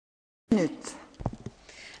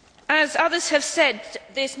As others have said,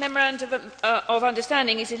 this Memorandum of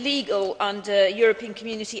Understanding is illegal under European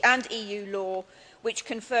Community and EU law, which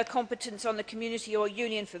confer competence on the Community or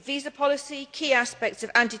Union for visa policy, key aspects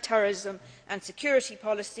of anti-terrorism and security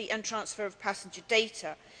policy, and transfer of passenger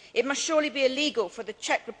data. It must surely be illegal for the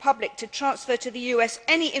Czech Republic to transfer to the US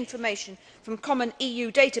any information from common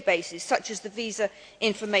EU databases, such as the Visa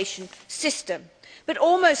Information System. But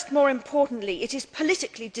almost more importantly, it is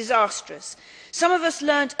politically disastrous. Some of us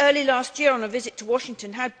learned early last year on a visit to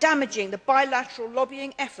Washington how damaging the bilateral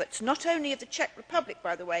lobbying efforts, not only of the Czech Republic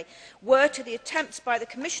by the way, were to the attempts by the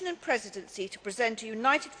Commission and Presidency to present a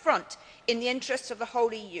united front in the interests of the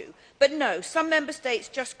whole EU. But no, some Member States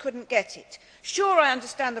just couldn't get it. Sure, I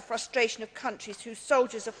understand the frustration of countries whose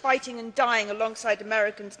soldiers are fighting and dying alongside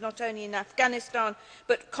Americans not only in Afghanistan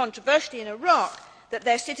but controversially in Iraq, that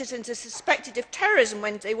their citizens are suspected of terrorism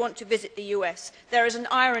when they want to visit the US. There is an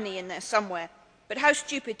irony in there somewhere. But how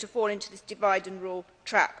stupid to fall into this divide and rule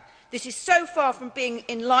trap. This is so far from being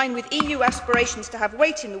in line with EU aspirations to have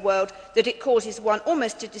weight in the world that it causes one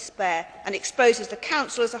almost to despair and exposes the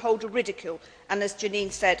Council as a whole to ridicule. And as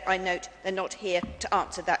Janine said, I note they're not here to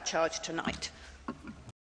answer that charge tonight.